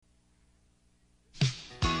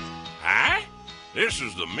This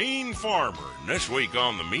is the Mean Farmer. And this week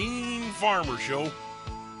on the Mean Farmer Show,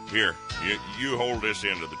 here, you hold this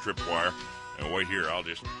end of the tripwire, and wait here. I'm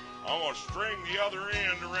gonna string the other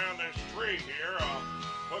end around this tree here. I'll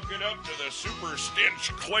hook it up to the super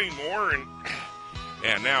stench claymore,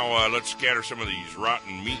 and now let's scatter some of these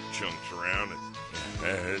rotten meat chunks around,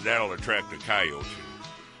 and that'll attract the coyotes.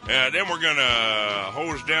 Then we're going to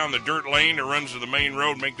hose down the dirt lane that runs to the main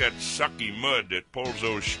road, make that sucky mud that pulls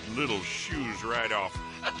those little shoes right off.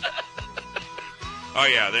 Oh,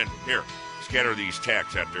 yeah, then, here, scatter these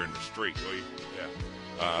tacks out there in the street, will you?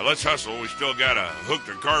 Yeah. Let's hustle. We still got to hook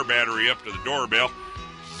the car battery up to the doorbell.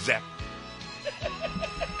 Zap.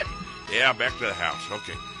 Yeah, back to the house.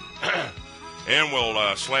 Okay. And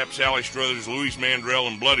we'll slap Sally Struthers, Louise Mandrell,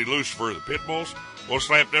 and Bloody Lucifer, the pit bulls. We'll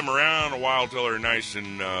slap them around a while till they're nice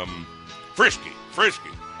and frisky.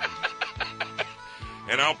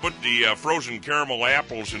 And I'll put the frozen caramel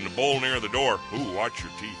apples in the bowl near the door. Ooh, watch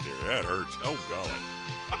your teeth there. That hurts. Oh, golly.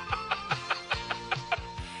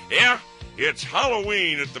 Yeah, it's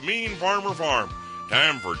Halloween at the Mean Farmer Farm.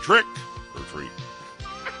 Time for trick or treat.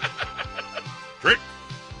 Trick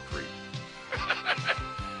or treat.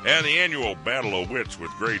 And the annual Battle of Wits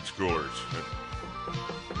with grade schoolers.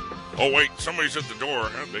 Oh, wait, somebody's at the door.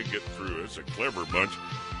 How'd they get through? It's a clever bunch.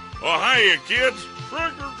 Oh, hiya, kids.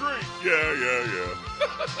 Trick or treat.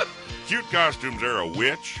 Yeah. Cute costumes there. A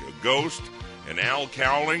witch, a ghost, and Al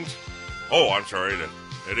Cowlings. Oh, I'm sorry.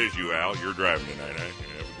 That is you, Al. You're driving tonight, huh?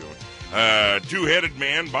 Yeah, we're going. Two-headed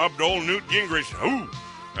man, Bob Dole, Newt Gingrich. Ooh,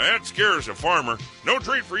 that scares a farmer. No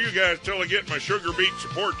treat for you guys till I get my sugar beet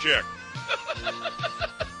support check.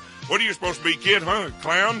 What are you supposed to be, kid, huh?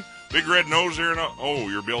 Clown? Big red nose there. Oh,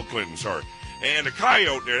 you're Bill Clinton, sorry. And a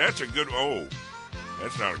coyote there, that's a good... Oh,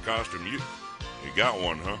 that's not a costume. You got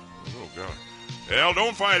one, huh? Oh, God. Well,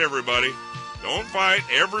 don't fight, everybody. Don't fight.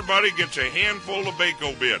 Everybody gets a handful of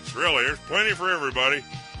Bako bits. Really, there's plenty for everybody.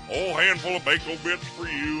 Whole handful of Bako bits for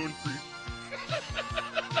you and for you.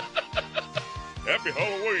 Happy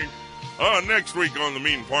Halloween. Next week on the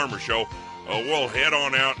Mean Farmer Show, we'll head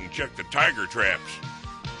on out and check the tiger traps.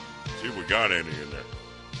 See if we got any in there.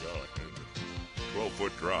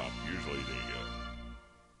 12-foot drop. Usually the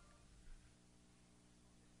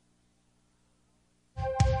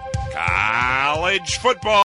college football.